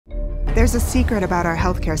There's a secret about our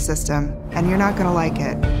healthcare system, and you're not gonna like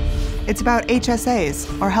it. It's about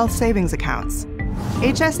HSAs, or health savings accounts.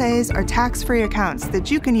 HSAs are tax-free accounts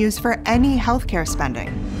that you can use for any healthcare spending.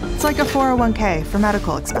 It's like a 401k for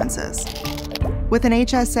medical expenses. With an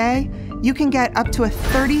HSA, you can get up to a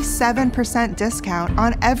 37% discount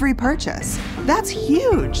on every purchase. That's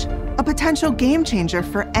huge! A potential game changer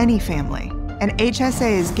for any family. And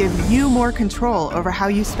HSAs give you more control over how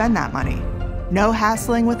you spend that money. No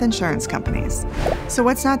hassling with insurance companies. So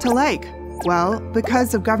what's not to like? Well,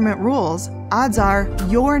 because of government rules, odds are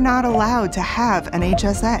you're not allowed to have an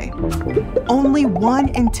HSA. Only 1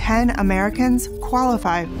 in 10 Americans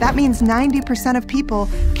qualify. That means 90% of people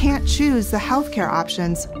can't choose the healthcare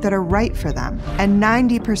options that are right for them. And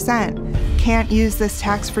 90% can't use this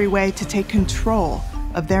tax-free way to take control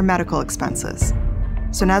of their medical expenses.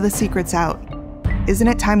 So now the secret's out. Isn't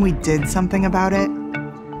it time we did something about it?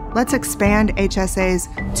 Let's expand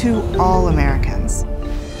HSAs to all Americans.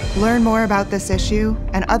 Learn more about this issue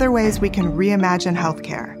and other ways we can reimagine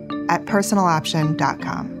healthcare at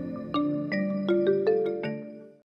personaloption.com.